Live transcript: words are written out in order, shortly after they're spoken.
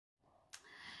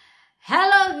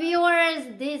Hello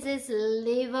viewers, this is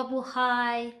Liva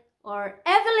Buhay or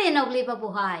Evelyn of Liva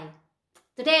Buhay.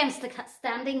 Today I'm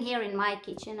standing here in my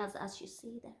kitchen as you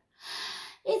see there.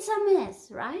 It's a mess,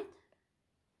 right?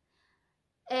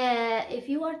 If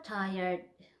you are tired,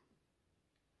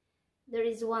 there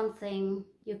is one thing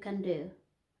you can do.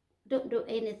 Don't do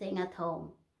anything at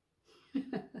home.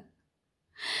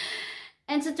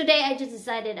 And so today I just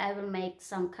decided I will make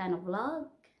some kind of vlog.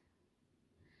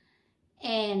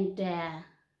 And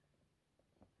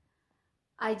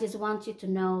I just want you to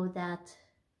know that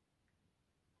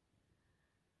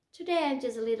today I'm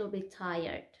just a little bit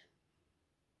tired.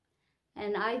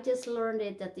 And I just learned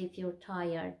it that if you're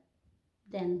tired,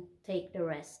 then take the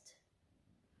rest.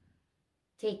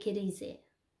 Take it easy.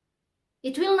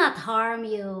 It will not harm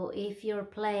you if your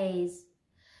place,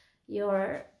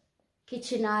 your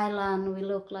kitchen island will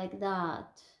look like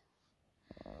that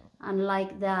and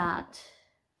like that.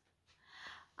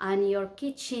 And your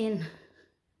kitchen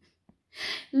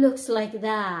looks like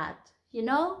that, you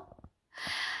know?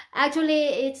 Actually,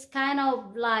 it's kind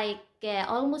of like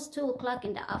almost 2 o'clock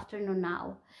in the afternoon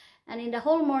now. And in the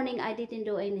whole morning, I didn't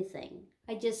do anything.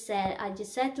 I just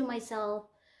said to myself,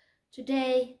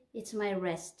 today, it's my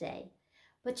rest day.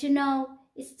 But you know,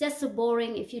 it's just so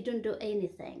boring if you don't do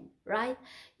anything, right?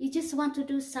 You just want to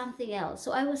do something else.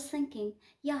 So I was thinking,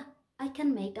 yeah, I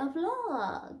can make a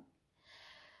vlog.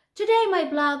 Today my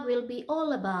blog will be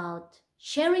all about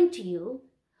sharing to you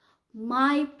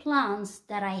my plants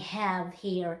that I have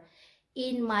here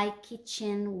in my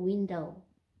kitchen window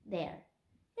there.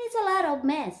 It's a lot of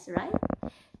mess, right?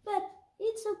 But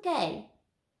it's okay.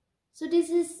 So this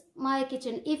is my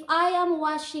kitchen. If I am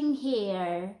washing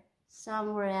here,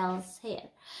 somewhere else here.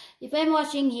 If I'm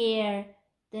washing here,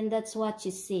 then that's what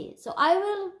you see. So I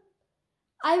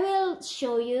will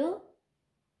show you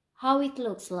how it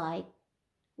looks like,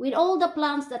 with all the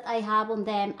plants that I have on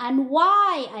them and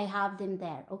why I have them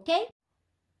there, okay?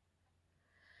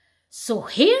 So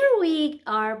here we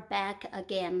are back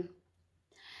again.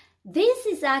 This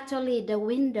is actually the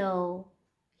window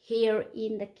here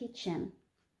in the kitchen.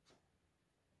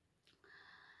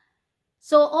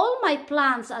 So all my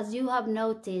plants, as you have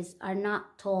noticed, are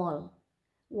not tall.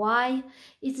 Why?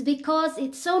 It's because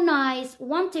it's so nice.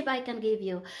 One tip I can give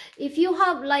you, if you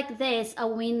have like this, a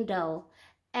window,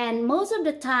 and most of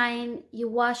the time, you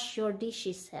wash your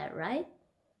dishes here, right?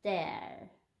 There.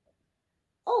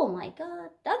 Oh my God,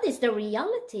 that is the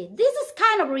reality. This is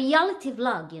kind of reality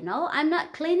vlog, you know? I'm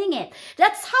not cleaning it.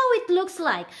 That's how it looks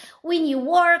like. When you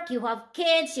work, you have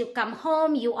kids, you come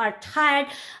home, you are tired,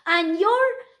 and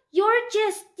you're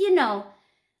just, you know,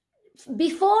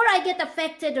 before I get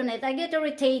affected on it, I get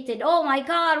irritated. Oh my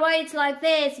God, why it's like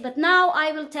this? But now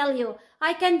I will tell you,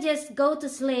 I can just go to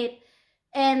sleep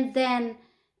and then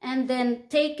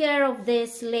take care of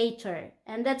this later.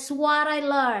 And that's what I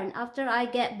learned after I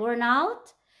get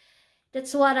burnout.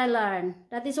 That's what I learned.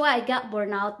 That is why I got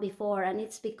burnout before. And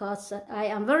it's because I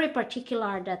am very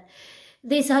particular that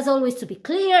this has always to be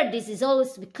clear. This is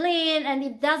always to be clean. And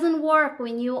it doesn't work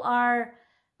when you are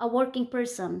a working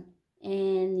person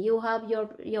and you have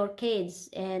your kids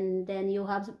and then you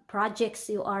have projects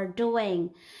you are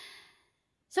doing.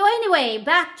 So anyway,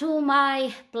 back to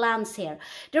my plants here.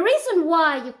 The reason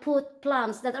why you put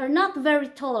plants that are not very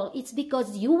tall, it's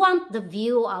because you want the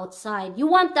view outside. You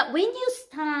want that when you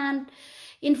stand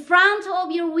in front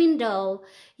of your window,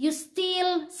 you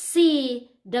still see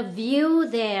the view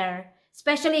there.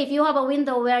 Especially if you have a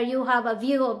window where you have a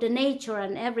view of the nature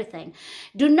and everything.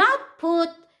 Do not put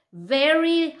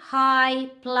very high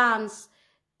plants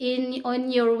on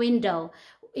your window.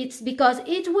 It's because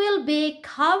it will be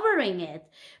covering it.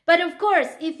 But of course,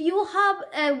 if you have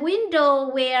a window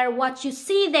where what you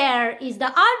see there is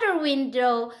the other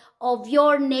window of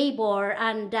your neighbor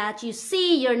and that you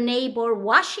see your neighbor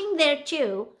washing there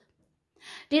too,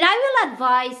 then I will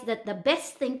advise that the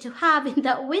best thing to have in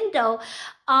that window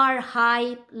are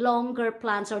high, longer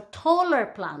plants or taller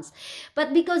plants.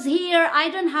 But because here I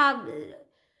don't have...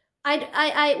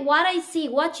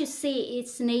 what you see,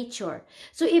 it's nature.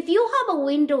 So if you have a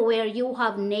window where you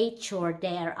have nature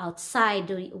there outside,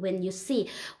 when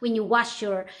you wash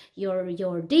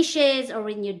your dishes or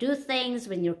when you do things,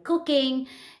 when you're cooking,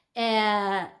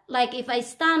 like if I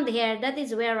stand here, that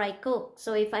is where I cook.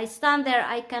 So if I stand there,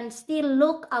 I can still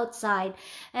look outside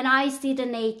and I see the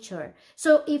nature.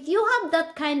 So if you have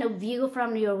that kind of view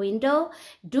from your window,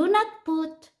 do not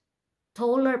put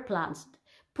taller plants.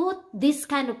 Put this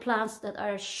kind of plants that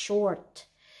are short,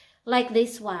 like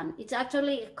this one. It's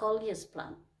actually a coleus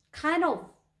plant, kind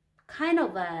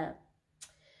of a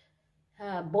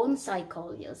bonsai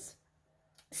coleus.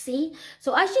 See,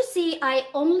 so as you see, I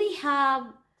only have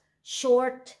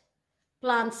short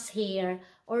plants here,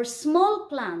 or small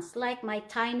plants like my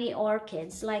tiny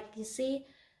orchids. Like you see,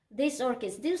 these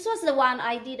orchids. This was the one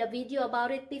I did a video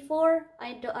about it before.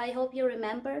 I hope you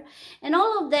remember. And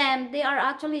all of them, they are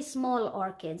actually small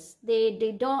orchids.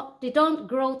 They don't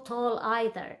grow tall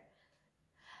either.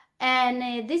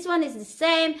 And this one is the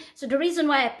same. So the reason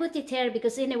why I put it here,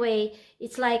 because anyway,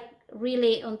 it's like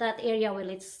really on that area, well,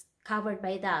 it's covered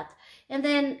by that. And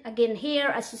then again here,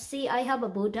 as you see, I have a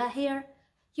Buddha here.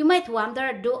 You might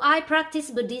wonder, do I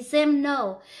practice Buddhism?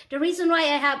 No. The reason why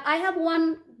I have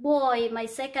one boy, my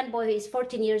second boy, who is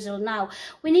 14 years old now.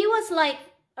 When he was like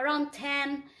around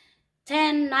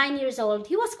 9 years old,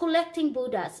 he was collecting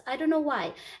Buddhas. I don't know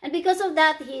why. And because of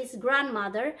that, his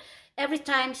grandmother, every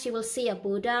time she will see a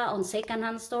Buddha on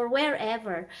secondhand store,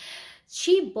 wherever,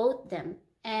 she bought them.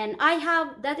 And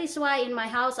that is why in my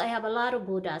house, I have a lot of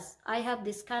Buddhas. I have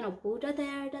this kind of Buddha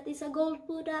there, that is a gold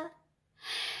Buddha.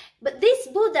 But this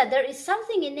Buddha, there is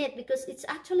something in it because it's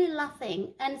actually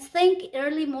laughing. And think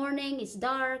early morning, it's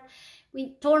dark,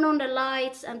 we turn on the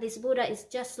lights and this Buddha is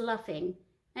just laughing.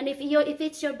 And if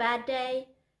it's your bad day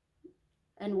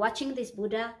and watching this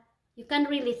Buddha, you can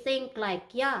really think like,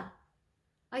 yeah,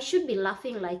 I should be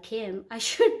laughing like him. I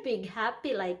should be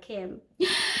happy like him.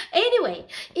 Anyway,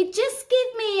 it just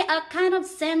gave me a kind of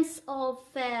sense of,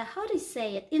 how do you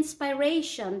say it,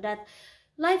 inspiration that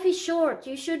life is short,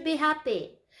 you should be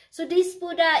happy. So this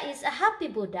Buddha is a happy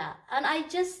Buddha, and I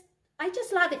just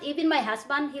love it. Even my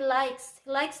husband, he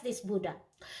likes this Buddha.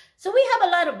 So we have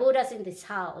a lot of Buddhas in this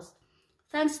house,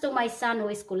 thanks to my son who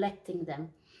is collecting them.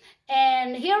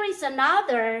 And here is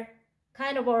another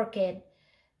kind of orchid,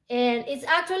 and it's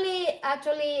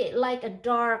actually like a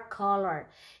dark color.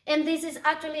 And this is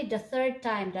actually the third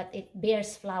time that it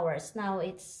bears flowers. Now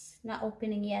it's not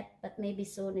opening yet, but maybe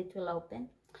soon it will open.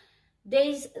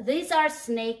 These are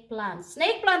snake plants.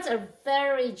 Snake plants are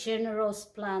very generous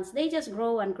plants. They just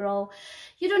grow and grow.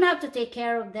 You don't have to take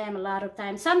care of them a lot of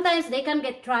times. Sometimes they can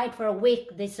get dried for a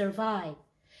week. They survive.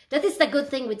 That is the good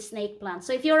thing with snake plants.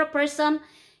 So if you're a person,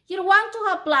 you want to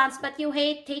have plants, but you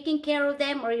hate taking care of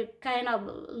them, or you're kind of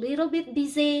a little bit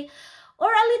busy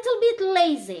or a little bit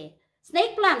lazy,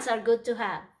 snake plants are good to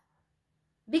have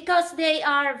because they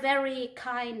are very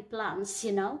kind plants,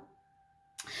 you know.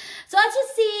 So as you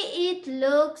see, it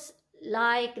looks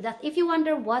like that. If you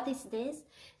wonder what is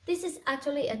this is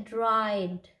actually a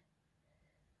dried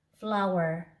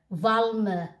flower,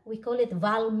 valmu. We call it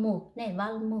valmu,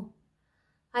 valmu.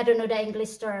 I don't know the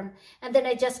English term. And then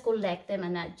I just collect them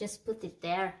and I just put it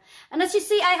there. And as you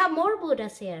see, I have more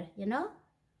Buddhas here, you know.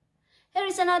 Here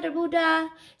is another Buddha.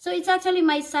 So it's actually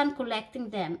my son collecting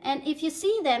them. And if you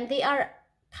see them, they are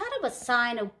kind of a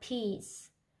sign of peace,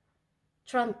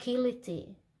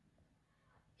 tranquility.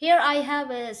 Here I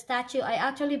have a statue. I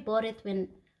actually bought it when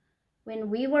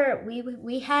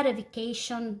we had a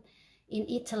vacation in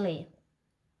Italy,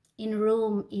 in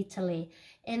Rome, Italy.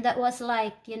 And that was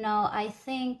like, you know, I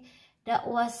think that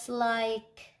was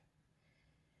like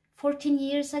 14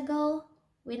 years ago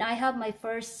when I had my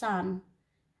first son.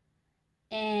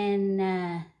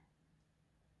 And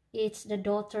it's the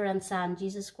daughter and son,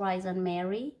 Jesus Christ and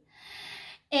Mary.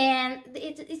 And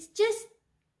it's just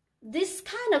this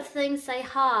kind of things I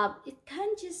have, it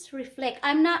can just reflect.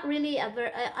 I'm not really a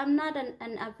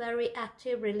very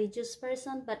active religious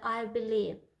person, but I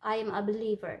believe, I am a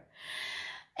believer.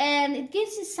 And it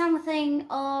gives you something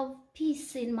of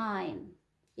peace in mind,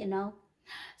 you know.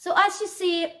 So as you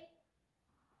see,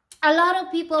 a lot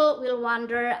of people will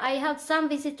wonder. I have some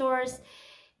visitors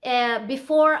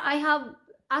before. I have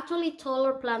actually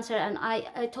taller plants here, and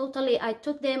I took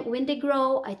them when they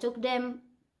grow, I took them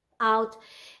out,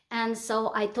 and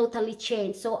so I totally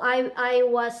changed. So I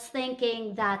was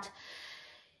thinking that,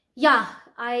 yeah,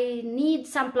 I need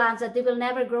some plants that they will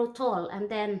never grow tall. And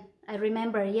then I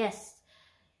remember, yes,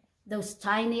 those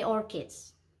tiny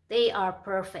orchids, they are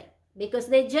perfect because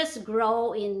they just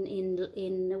grow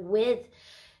in width,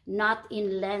 not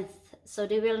in length. So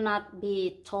they will not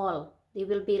be tall. They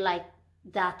will be like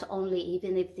that only,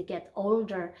 even if they get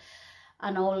older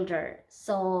and older.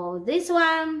 So this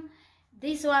one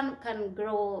can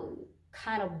grow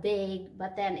kind of big,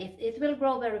 but then if it will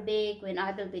grow very big when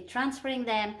I will be transferring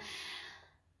them,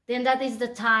 then that is the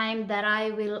time that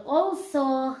I will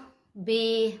also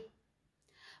be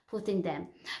putting them.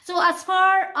 So as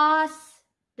far as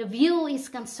the view is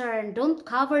concerned, don't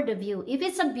cover the view. If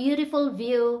it's a beautiful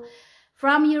view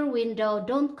from your window,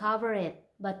 don't cover it,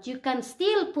 but you can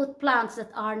still put plants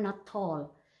that are not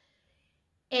tall.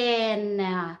 And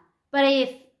but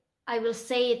if I will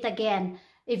say it again,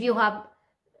 if you have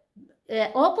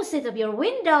opposite of your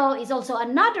window is also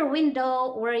another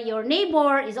window where your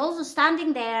neighbor is also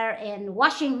standing there and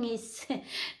washing his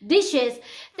dishes,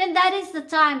 then that is the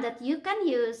time that you can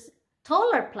use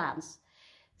taller plants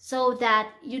so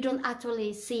that you don't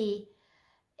actually see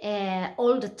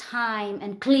all the time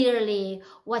and clearly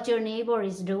what your neighbor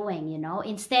is doing, you know.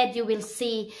 Instead, you will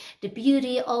see the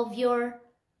beauty of your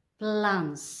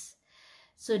plants.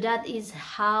 So that is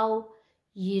how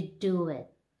you do it.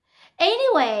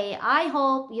 Anyway, I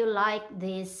hope you like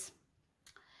this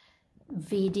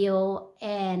video,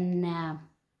 and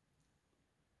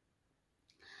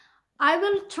I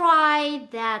will try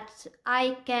that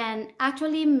I can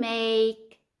actually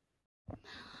make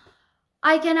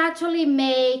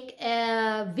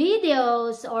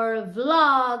videos or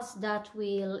vlogs that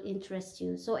will interest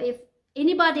you. So if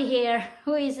anybody here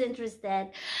who is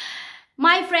interested,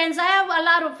 my friends, I have a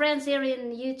lot of friends here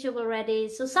in YouTube already.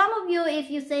 So some of you, if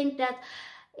you think that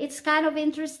it's kind of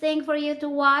interesting for you to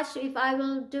watch, if I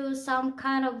will do some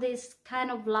kind of this kind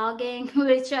of vlogging,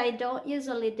 which I don't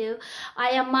usually do. I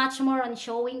am much more on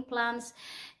showing plants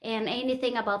and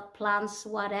anything about plants,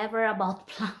 whatever about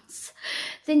plants,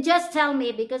 then just tell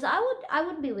me, because I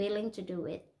would be willing to do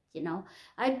it, you know.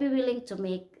 I'd be willing to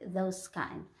make those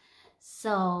kind.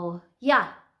 So yeah,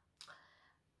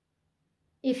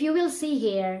 if you will see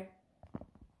here,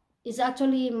 is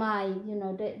actually my, you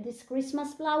know, these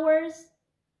Christmas flowers.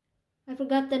 I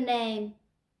forgot the name.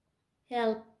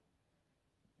 Help.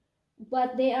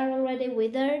 But they are already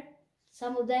withered.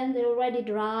 Some of them, they're already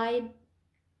dried.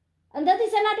 And that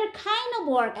is another kind of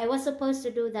work. I was supposed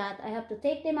to do that. I have to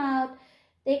take them out,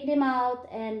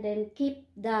 and then keep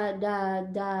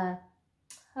the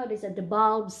how is it, the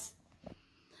bulbs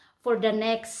for the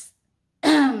next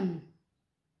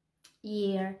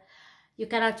year. You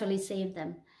can actually save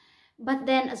them. But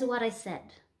then, as what I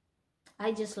said,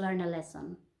 I just learned a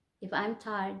lesson. If I'm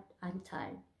tired, I'm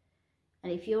tired.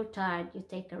 And if you're tired, you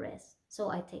take a rest. So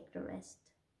I take the rest.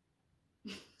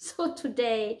 So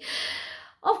today,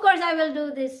 of course, I will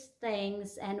do these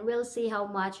things, and we'll see how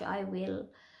much I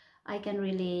can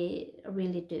really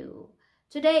do.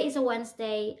 Today is a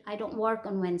Wednesday. I don't work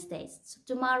on Wednesdays. So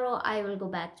tomorrow I will go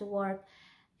back to work.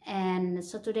 And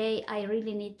so today I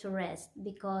really need to rest,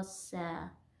 because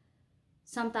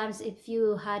sometimes if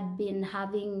you had been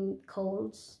having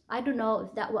colds, I don't know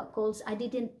if that what colds, I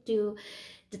didn't do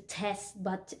the test,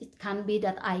 but it can be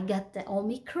that I got the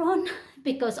Omicron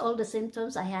because all the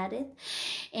symptoms, I had it.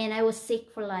 And I was sick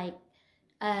for like,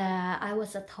 I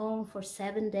was at home for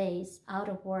 7 days, out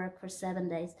of work for 7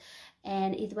 days.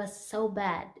 And it was so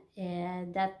bad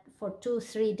that for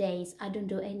 2-3 days, I don't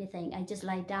do anything. I just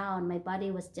lie down. My body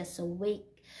was just so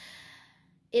weak.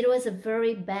 It was a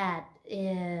very bad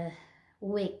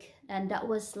week. And that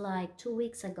was like 2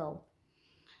 weeks ago.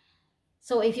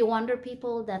 So if you wonder,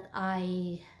 people, that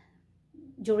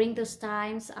during those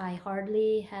times, I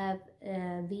hardly have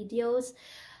videos.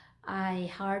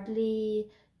 I hardly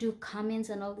do comments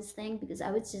and all this thing, because I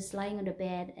was just lying on the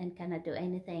bed and cannot do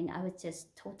anything. I was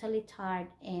just totally tired,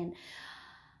 and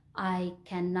I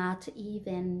cannot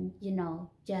even, you know,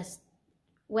 just,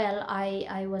 well,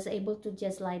 I was able to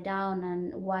just lie down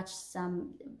and watch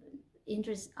some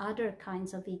other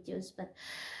kinds of videos, but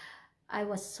I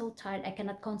was so tired. I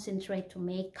cannot concentrate to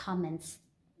make comments.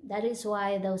 That is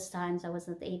why those times I was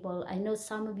not able. I know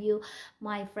some of you,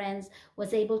 my friends,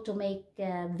 was able to make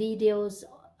videos,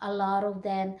 a lot of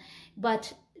them,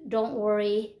 but don't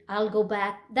worry, I'll go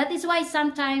back. That is why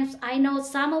sometimes I know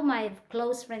some of my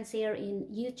close friends here in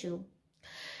YouTube,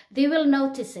 they will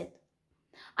notice it.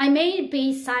 I may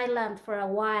be silent for a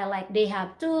while, like they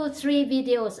have 2-3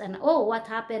 videos, and oh, what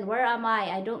happened? Where am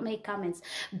I? I don't make comments.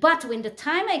 But when the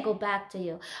time I go back to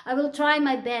you, I will try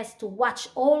my best to watch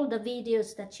all the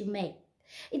videos that you make.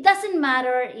 It doesn't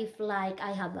matter if like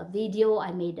I have a video,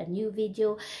 I made a new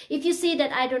video. If you see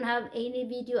that I don't have any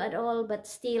video at all, but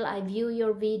still I view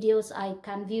your videos, I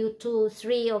can view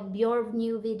 2-3 of your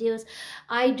new videos,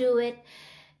 I do it.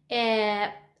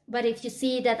 But if you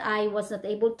see that I was not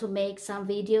able to make some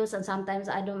videos, and sometimes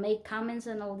I don't make comments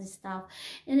and all this stuff,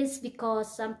 and it's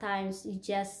because sometimes you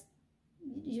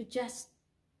just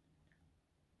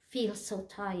feel so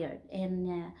tired,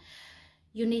 and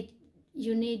you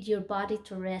need your body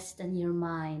to rest and your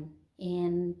mind,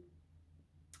 and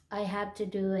I have to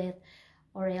do it,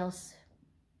 or else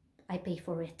I pay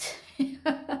for it.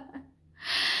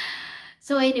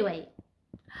 So anyway,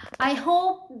 I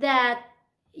hope that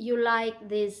you like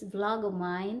this vlog of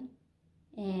mine,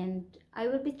 and I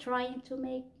will be trying to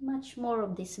make much more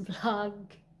of this vlog,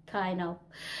 kind of.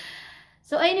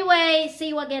 So anyway, see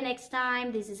you again next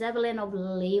time. This is Evelyn of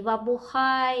Liva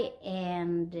Buhay,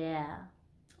 and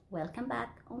welcome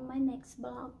back on my next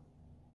vlog.